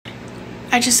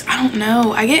I don't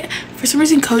know. For some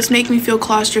reason, coats make me feel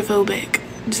claustrophobic.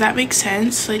 Does that make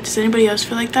sense? Like, does anybody else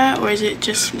feel like that, or is it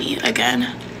just me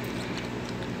again?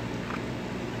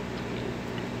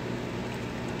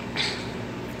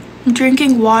 I'm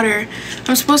drinking water.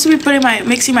 I'm supposed to be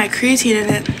mixing my creatine in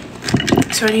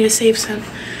it, so I need to save some.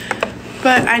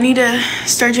 But I need to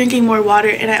start drinking more water,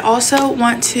 and I also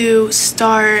want to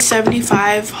start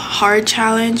 75 hard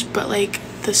challenge, but like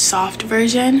the soft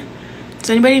version. Does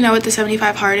anybody know what the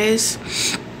 75 hard is?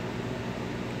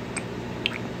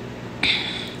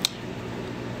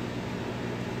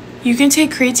 You can take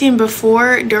creatine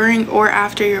before, during, or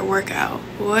after your workout.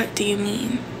 What do you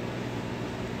mean?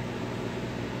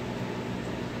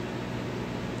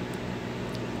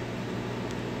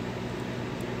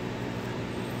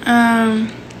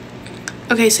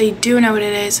 Okay, so you do know what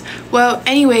it is. Well,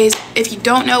 anyways, if you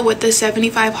don't know what the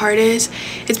 75 hard is,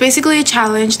 it's basically a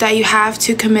challenge that you have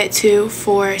to commit to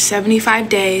for 75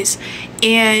 days,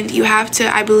 and you have to,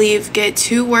 I believe, get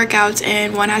 2 workouts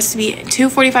in. One has to be 2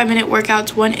 45-minute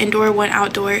workouts, 1 indoor, 1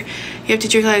 outdoor. You have to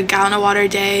drink like a gallon of water a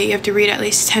day. You have to read at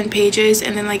least 10 pages,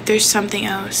 and then like there's something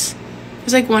else.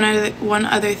 There's like one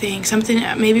other thing, something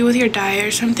maybe with your diet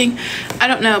or something. I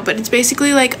don't know, but it's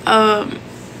basically like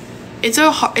it's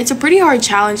a pretty hard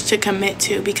challenge to commit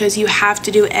to, because you have to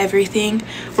do everything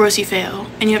or else you fail,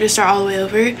 and you have to start all the way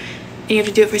over, and you have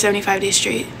to do it for 75 days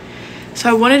straight. So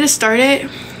I wanted to start it,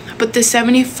 but the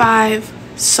 75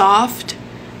 soft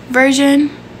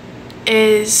version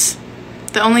is,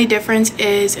 the only difference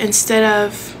is instead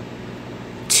of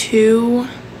 2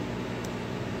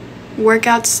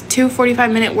 workouts, 2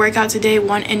 45-minute workouts a day,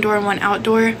 1 indoor and 1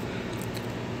 outdoor,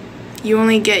 you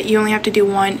only have to do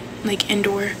 1 like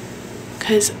indoor.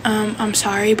 Because I'm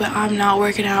sorry, but I'm not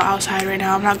working out outside right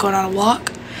now. I'm not going on a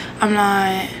walk. I'm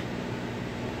not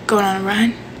going on a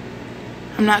run.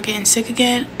 I'm not getting sick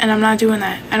again, and I'm not doing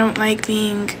that. I don't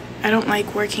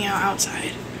like working out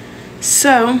outside.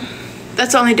 So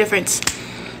that's the only difference.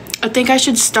 I think I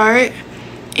should start,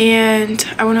 and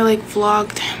I want to like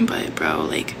vlog them, but bro,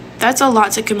 like that's a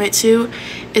lot to commit to,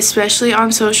 especially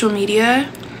on social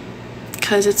media.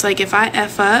 Because it's like, if I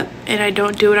F up and I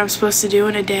don't do what I'm supposed to do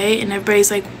in a day, and everybody's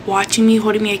like watching me,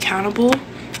 holding me accountable,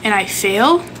 and I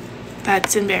fail,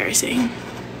 that's embarrassing.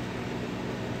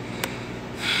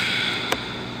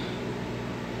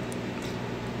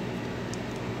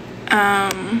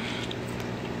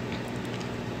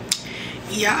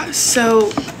 Yeah,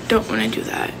 so don't want to do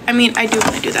that. I mean, I do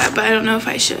want to do that, but I don't know if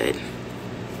I should.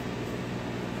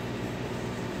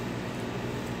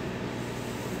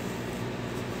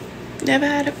 Never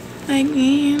had it like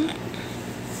me.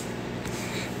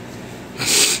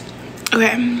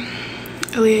 Okay,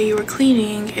 Aaliyah, you were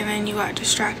cleaning and then you got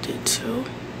distracted, so.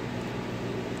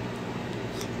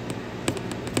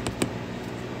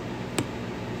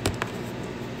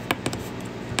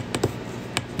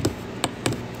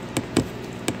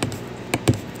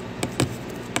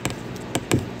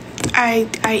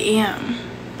 I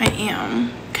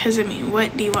am, because I mean,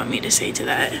 what do you want me to say to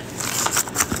that?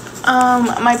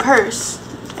 My purse.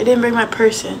 I didn't bring my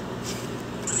purse in.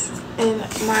 And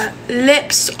my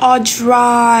lips are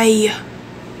dry.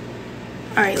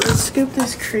 Alright, let's scoop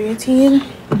this creatine.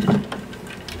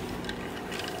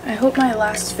 I hope my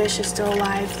last fish is still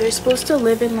alive. They're supposed to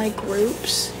live in like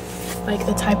groups, like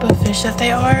the type of fish that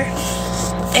they are.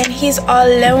 And he's all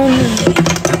lonely.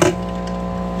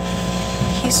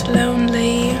 He's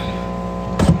lonely.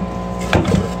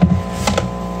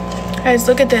 Guys,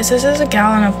 look at this. This is a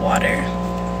gallon of water.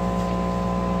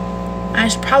 I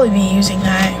should probably be using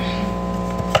that.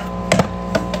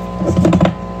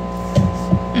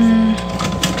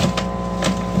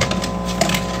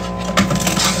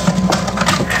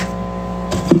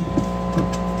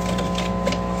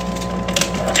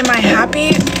 Am I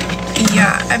happy?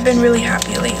 Yeah, I've been really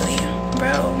happy lately,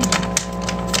 bro.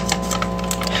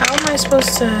 How am I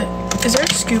supposed to... Is there a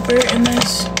scooper in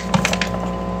this?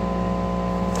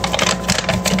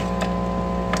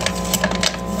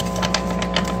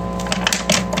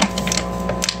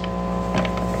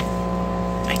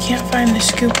 Can't find the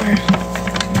scooper.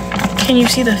 Can you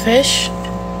see the fish?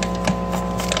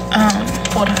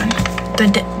 Hold on.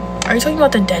 Are you talking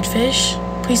about the dead fish?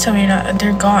 Please tell me you're not.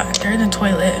 They're gone. They're in the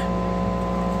toilet.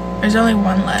 There's only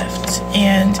one left,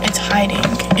 and it's hiding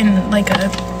in like a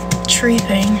tree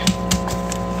thing.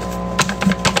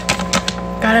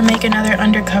 Gotta make another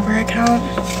undercover account.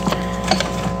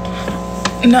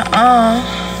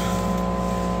 Nuh-uh.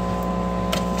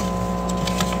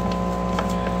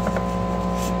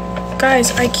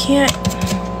 Guys, I can't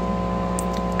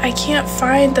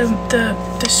find the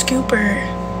scooper.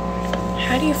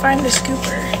 How do you find the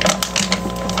scooper?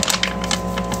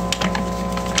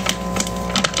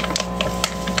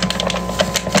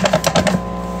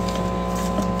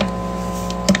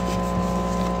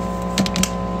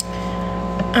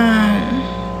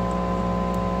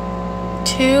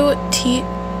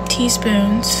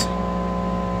 teaspoons.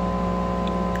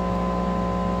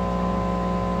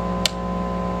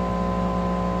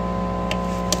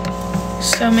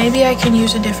 So maybe I can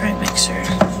use a different mixer.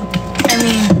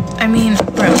 I mean,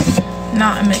 bro,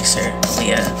 not a mixer,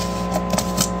 Leah.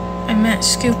 I meant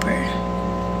scooper.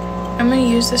 I'm gonna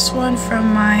use this one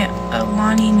from my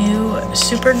Aaliyah new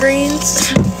Super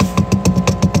Greens.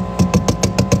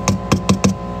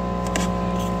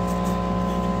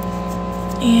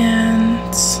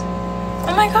 And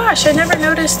oh my gosh, I never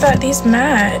noticed that these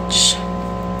match.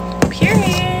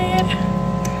 Period.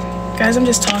 Guys, I'm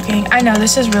just talking. I know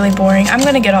this is really boring. I'm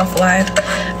gonna get off live.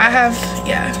 I have,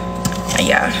 yeah.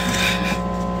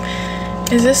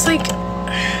 Is this like,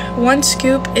 1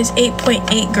 scoop is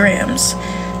 8.8 grams.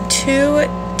 2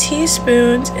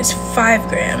 teaspoons is 5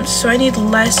 grams. So I need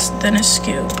less than a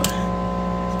scoop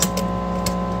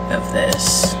of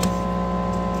this.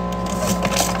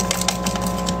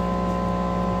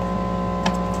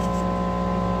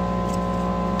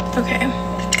 Okay,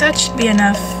 that should be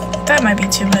enough. That might be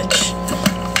too much.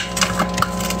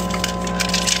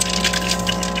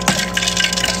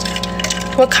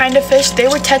 What kind of fish? They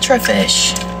were tetra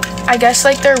fish. I guess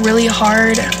like they're really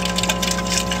hard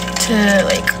to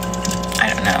like, I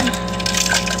don't know.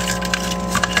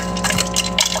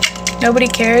 Nobody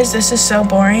cares. This is so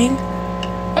boring.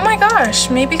 Oh my gosh,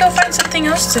 maybe go find something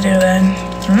else to do then.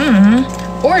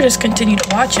 Or just continue to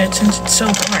watch it since it's so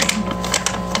boring.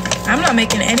 I'm not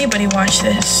making anybody watch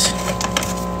this.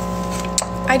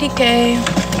 IDK.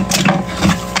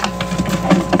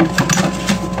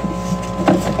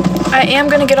 I am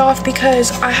gonna get off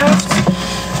because I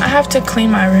have to clean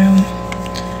my room.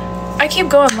 I keep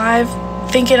going live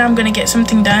thinking I'm gonna get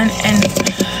something done, and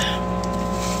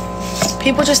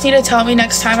people just need to tell me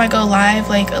next time I go live,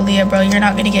 like, Aaliyah, bro, you're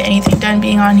not gonna get anything done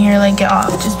being on here, like, get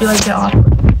off. Just be like, get off.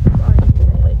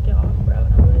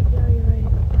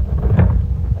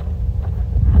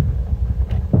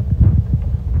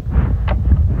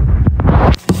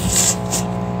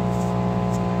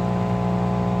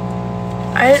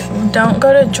 I don't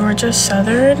go to Georgia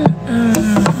Southern.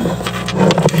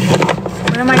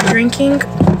 What am I drinking?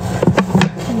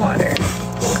 Water.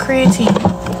 Creatine.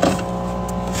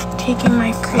 Taking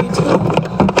my creatine.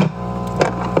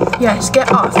 Yes,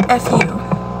 get off. F you.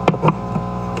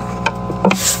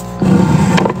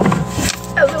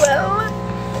 LOL.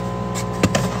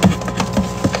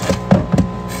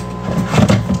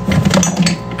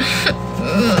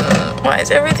 Why is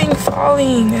everything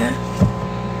falling?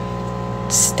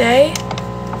 Stay?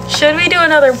 Should we do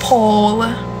another poll?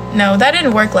 No, that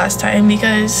didn't work last time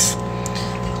because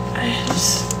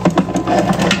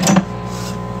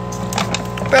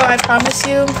bro, I promise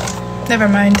you. Never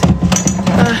mind.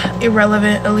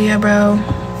 Irrelevant, Aaliyah, bro.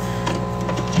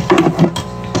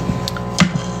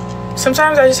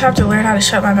 Sometimes I just have to learn how to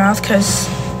shut my mouth because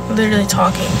literally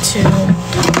talking to,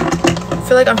 I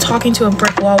feel like I'm talking to a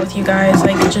brick wall with you guys.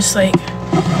 Like, just like,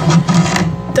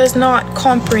 does not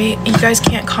comprehend. You guys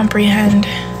can't comprehend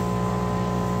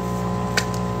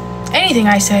anything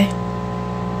I say.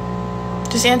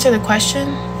 Just answer the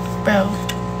question, bro.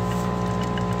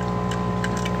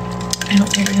 I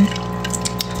don't even.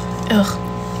 Ugh.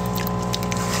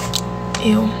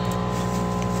 Ew.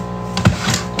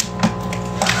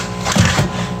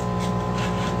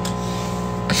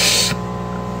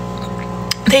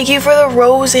 Thank you for the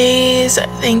roses.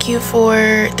 Thank you,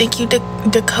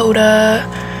 Dakota.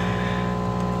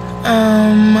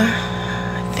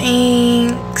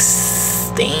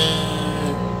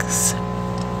 Thanks.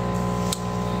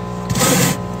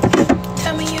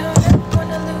 Tell me you don't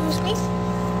wanna lose me.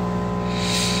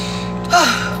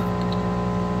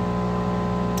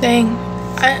 Dang,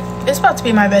 it's about to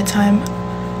be my bedtime.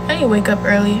 I need to wake up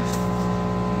early.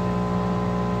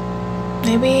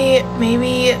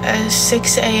 Maybe a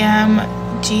 6 a.m.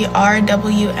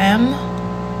 GRWM.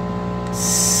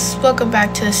 Welcome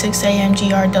back to the 6 a.m.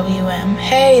 GRWM.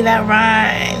 Hey, that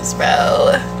rhymes,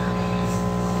 bro.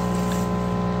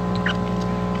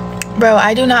 Bro,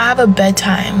 I do not have a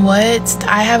bedtime. What?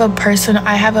 I have a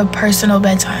personal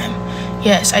bedtime.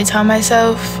 Yes, I tell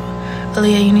myself,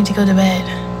 Aaliyah, you need to go to bed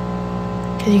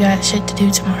because you got shit to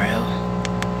do tomorrow.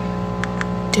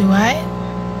 Do I?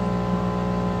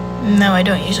 No, I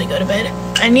don't usually go to bed.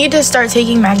 I need to start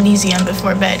taking magnesium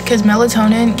before bed because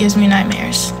melatonin gives me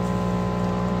nightmares.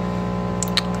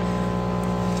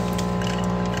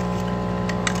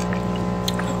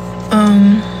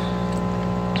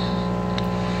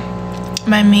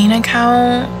 My main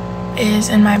account is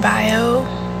in my bio.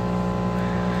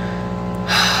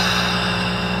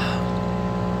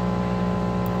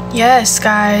 Yes,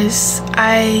 guys,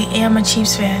 I am a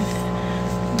Chiefs fan.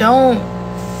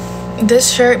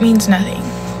 this shirt means nothing.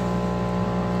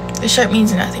 This shirt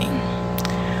means nothing.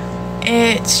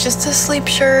 It's just a sleep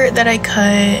shirt that I cut,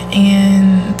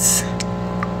 and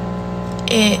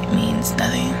it means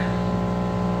nothing.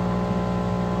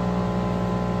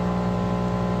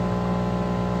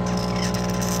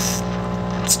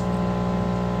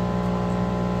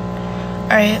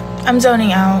 Alright, I'm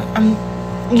zoning out. I'm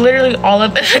literally all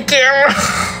up in the camera.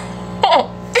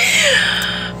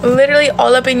 Literally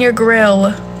all up in your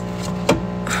grill.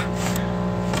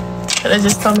 They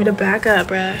just told me to back up,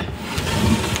 bruh.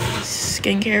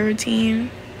 Skincare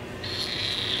routine.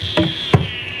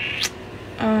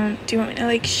 Do you want me to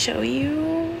like show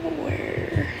you,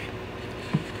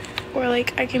 or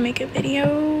like I can make a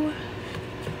video?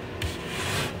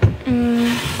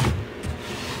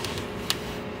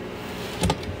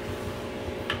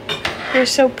 You're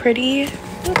so pretty.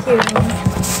 Thank you.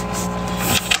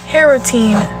 Hair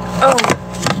routine.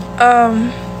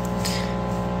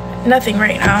 Nothing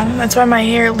right now. That's why my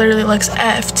hair literally looks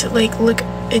effed. Like, look,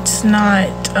 it's not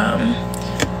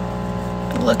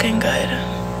looking good.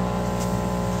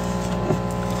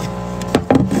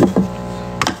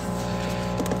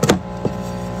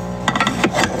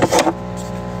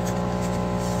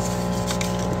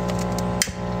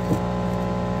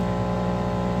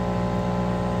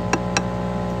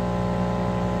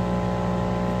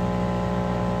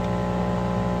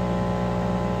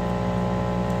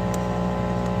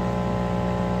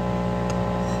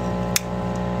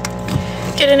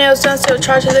 Get the nails done, still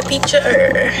charge of the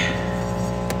feature.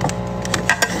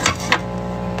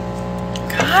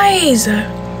 Guys,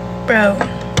 bro,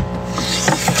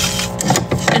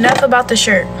 enough about the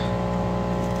shirt.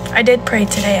 I did pray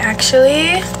today,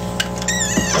 actually.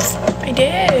 I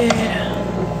did.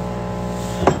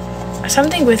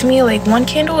 Something with me, like, one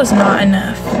candle is not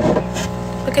enough.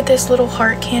 Look at this little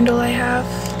heart candle I have.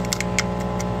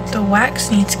 The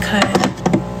wax needs cut.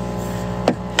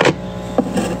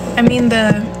 I mean,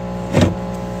 the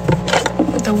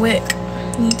wick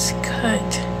needs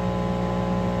cut.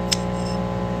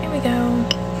 Here we go.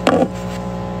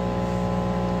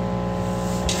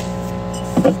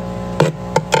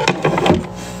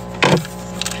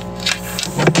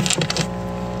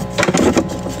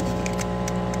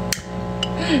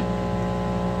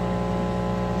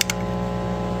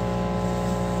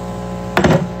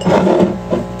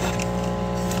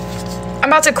 I'm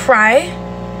about to cry.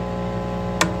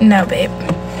 No, babe.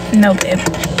 No, babe.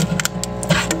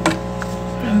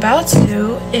 What I'm about to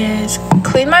do is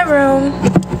clean my room,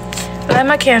 light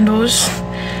my candles,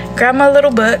 grab my little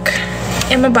book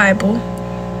and my Bible,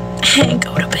 and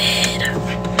go to bed.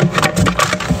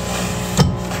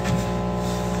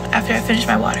 After I finish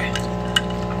my water.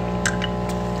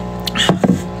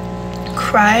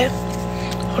 Cry.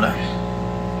 Hold on.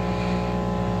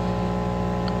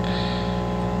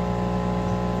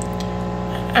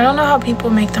 I don't know how people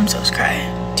make themselves cry.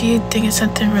 Do you think it's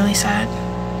something really sad?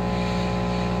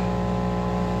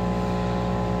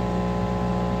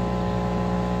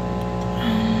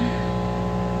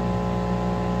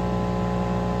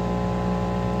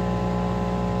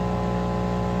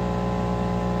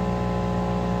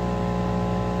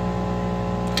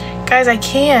 Guys, I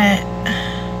can't.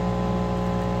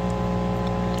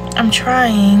 I'm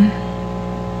trying.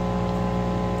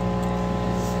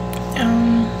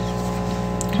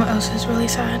 What else is really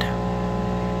sad?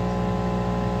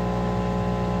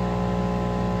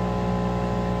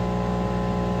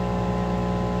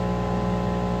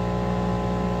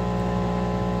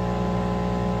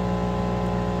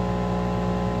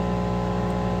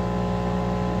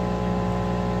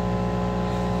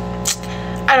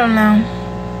 I don't know.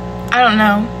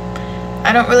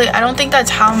 I don't think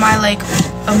that's how my like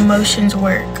emotions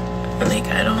work. Like,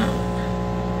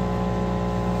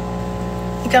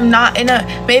 I'm not in a,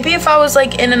 maybe if I was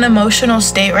like in an emotional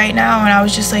state right now and I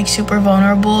was just like super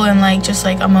vulnerable and like just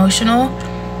like emotional,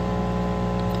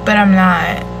 but I'm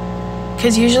not,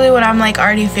 because usually when I'm like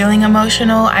already feeling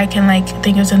emotional, I can like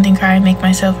think of something cry and make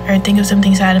myself, or think of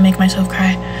something sad and make myself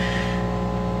cry,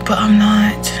 but I'm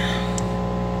not.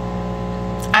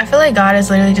 I feel like God is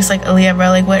literally just like, Aaliyah, bro,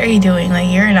 like, what are you doing? Like,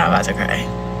 you're not about to cry.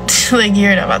 Like,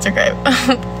 you're not about to cry.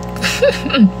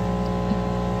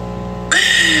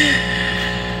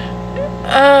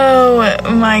 Oh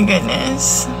my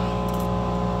goodness.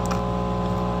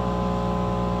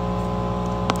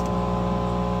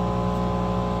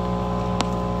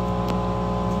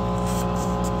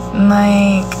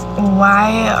 Like,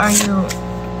 why are you,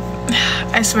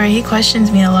 I swear he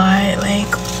questions me a lot. Like,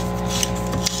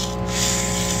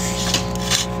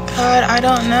 God, I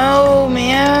don't know,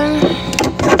 man.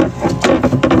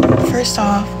 For first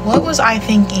off, what was I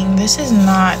thinking? This is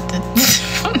not the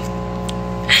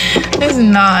this is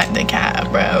not the cat,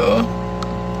 bro.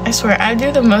 I swear, I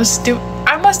do the most stupid.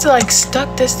 I must have like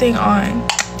stuck this thing on.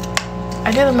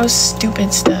 I do the most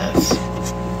stupid stuff.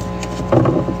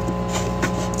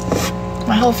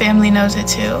 My whole family knows it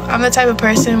too. I'm the type of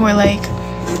person where like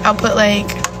I'll put like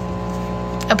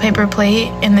a paper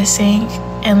plate in the sink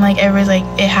and like everybody's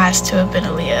like, it has to have been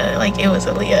Aaliyah. Like it was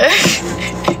Aaliyah.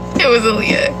 It was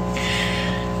Aaliyah.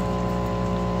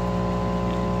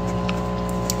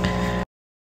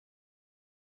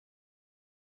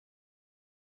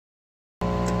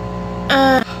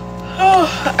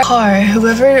 Car,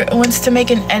 whoever wants to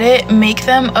make an edit, make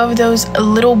them of those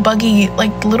little buggy,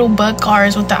 like little bug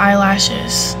cars with the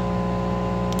eyelashes.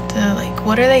 The like,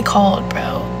 what are they called,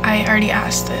 bro? I already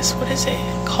asked this. What is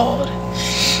it called?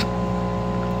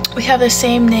 We have the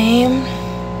same name.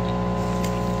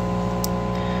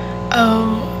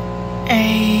 Oh,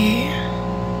 a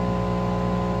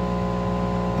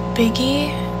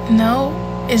biggie? No,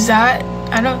 is that?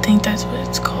 I don't think that's what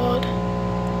it's called.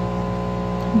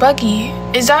 Buggy,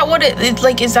 is that what it's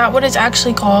like? Is that what it's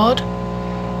actually called?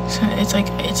 So it's like,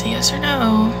 it's a yes or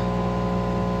no.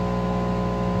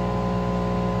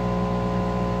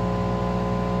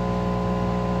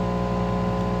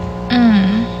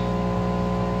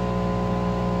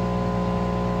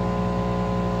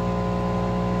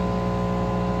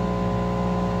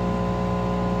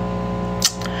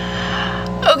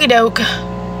 Okie doke.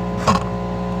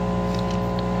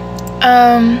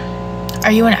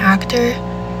 Are you an actor?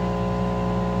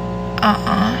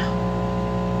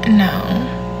 No.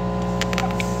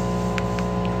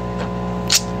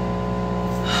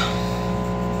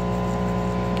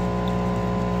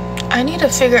 I need to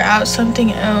figure out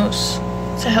something else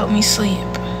to help me sleep.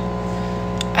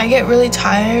 I get really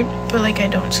tired, but like I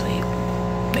don't sleep.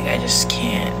 Like I just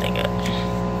can't. Like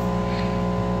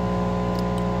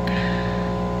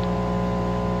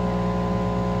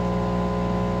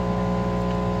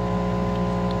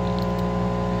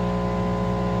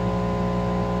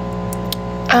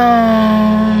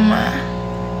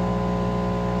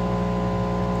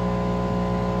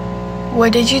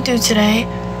what did you do today?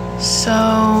 So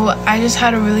I just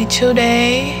had a really chill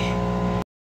day.